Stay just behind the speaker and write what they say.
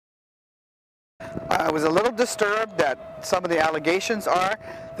I was a little disturbed that some of the allegations are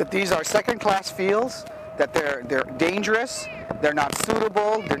that these are second-class fields, that they're dangerous, they're not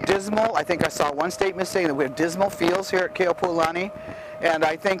suitable, they're dismal. I think I saw one statement saying that we have dismal fields here at Keopuolani, and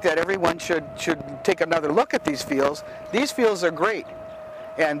I think that everyone should take another look at these fields. These fields are great,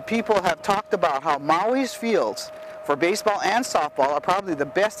 and people have talked about how Maui's fields for baseball and softball are probably the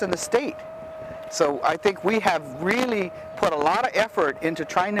best in the state. So I think we have really put a lot of effort into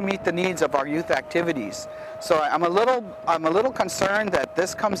trying to meet the needs of our youth activities. So I'm a little concerned that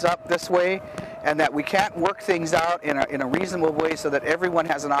this comes up this way and that we can't work things out in a reasonable way so that everyone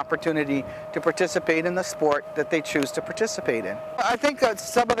has an opportunity to participate in the sport that they choose to participate in. I think that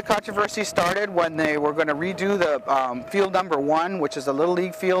some of the controversy started when they were going to redo the field number 1, which is a Little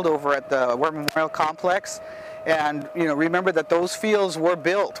League field over at the War Memorial Complex. And remember that those fields were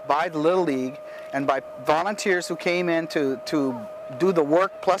built by the Little League and by volunteers who came in to do the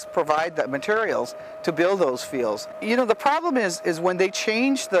work plus provide the materials to build those fields. The problem is when they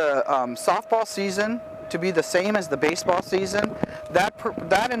changed the softball season to be the same as the baseball season,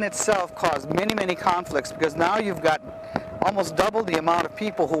 that in itself caused many conflicts, because now you've got almost double the amount of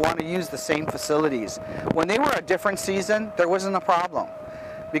people who want to use the same facilities. When they were a different season, there wasn't a problem,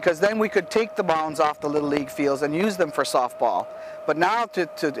 because then we could take the mounds off the Little League fields and use them for softball. But now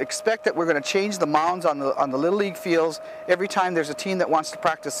to expect that we're going to change the mounds on the Little League fields every time there's a team that wants to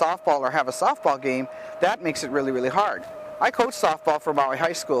practice softball or have a softball game, that makes it really hard. I coached softball for Maui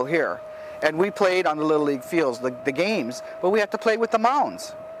High School here, and we played on the Little League fields, the games, but we have to play with the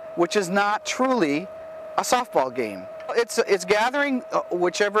mounds, which is not truly a softball game. It's gathering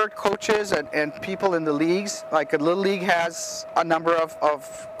whichever coaches and people in the leagues. Like a Little League has a number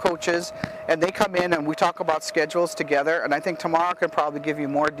of coaches, and they come in and we talk about schedules together, and I think tomorrow can probably give you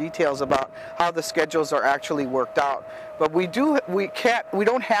more details about how the schedules are actually worked out. But we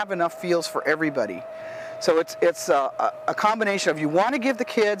don't have enough fields for everybody. So it's a combination of, you want to give the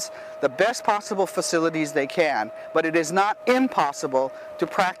kids the best possible facilities they can, but it is not impossible to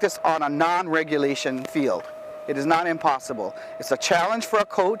practice on a non-regulation field. It is not impossible. It's a challenge for a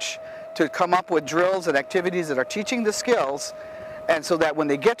coach to come up with drills and activities that are teaching the skills, and so that when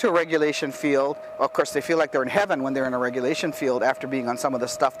they get to a regulation field, of course they feel like they're in heaven when they're in a regulation field after being on some of the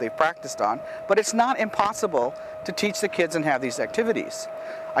stuff they've practiced on. But it's not impossible to teach the kids and have these activities.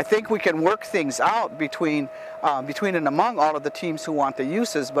 I think we can work things out between and among all of the teams who want the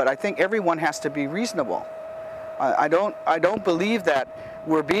uses, but I think everyone has to be reasonable. I don't believe that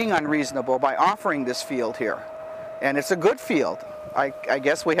we're being unreasonable by offering this field here. And it's a good field. I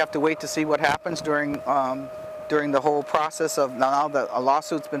guess we have to wait to see what happens during the whole process of, now that a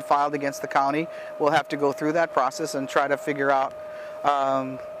lawsuit's been filed against the county. We'll have to go through that process and try to figure out,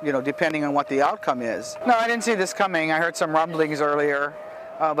 depending on what the outcome is. No, I didn't see this coming. I heard some rumblings earlier,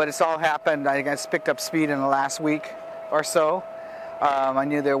 but it's all happened. I guess picked up speed in the last week or so. I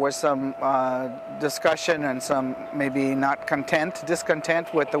knew there was some discussion and some maybe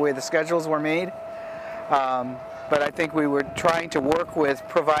discontent with the way the schedules were made. But I think we were trying to work with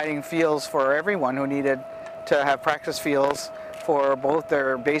providing fields for everyone who needed to have practice fields for both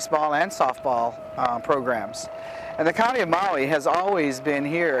their baseball and softball programs. And the County of Maui has always been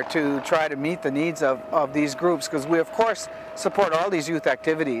here to try to meet the needs of these groups, because we of course support all these youth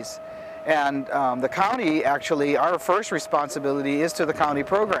activities. And the county, actually, our first responsibility is to the county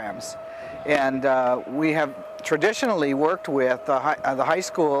programs. And we have traditionally worked with the high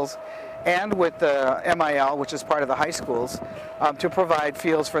schools and with the MIL, which is part of the high schools, to provide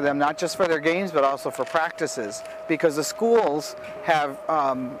fields for them, not just for their games, but also for practices, because the schools have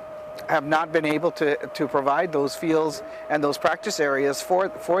not been able to provide those fields and those practice areas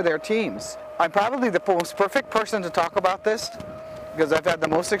for their teams. I'm probably the most perfect person to talk about this, because I've had the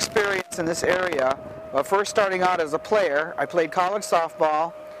most experience in this area. First starting out as a player, I played college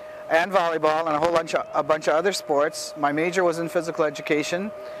softball and volleyball and a bunch of other sports. My major was in physical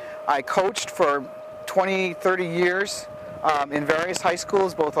education. I coached for 20-30 years in various high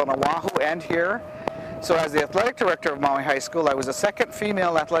schools, both on Oahu and here. So as the athletic director of Maui High School, I was the second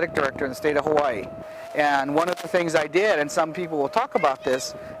female athletic director in the state of Hawaii. And one of the things I did, and some people will talk about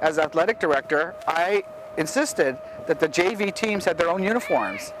this, as athletic director, I insisted that the JV teams had their own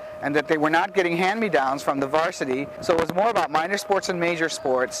uniforms and that they were not getting hand-me-downs from the varsity. So it was more about minor sports and major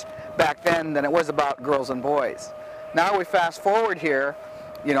sports back then than it was about girls and boys. Now we fast forward here.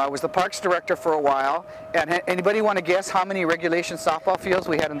 I was the parks director for a while, and anybody want to guess how many regulation softball fields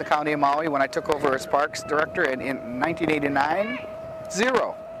we had in the County of Maui when I took over as parks director in 1989?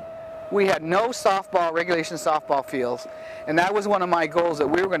 0. We had no regulation softball fields, and that was one of my goals, that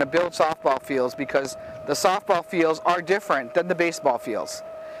we were going to build softball fields, because the softball fields are different than the baseball fields.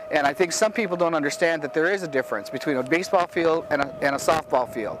 And I think some people don't understand that there is a difference between a baseball field and a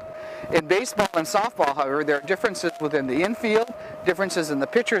softball field. In baseball and softball, however, there are differences within the infield, differences in the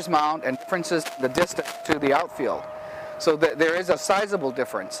pitcher's mound, and differences in the distance to the outfield. So there is a sizable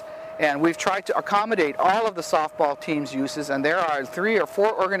difference. And we've tried to accommodate all of the softball team's uses, and there are 3 or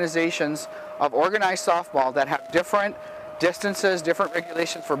 4 organizations of organized softball that have different distances, different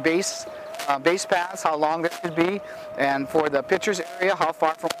regulations for base paths, how long they should be, and for the pitcher's area, how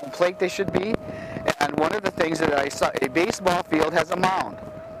far from home plate they should be. And one of the things that I saw, a baseball field has a mound,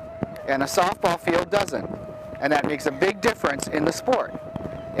 and a softball field doesn't. And that makes a big difference in the sport.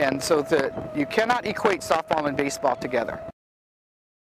 And so you cannot equate softball and baseball together.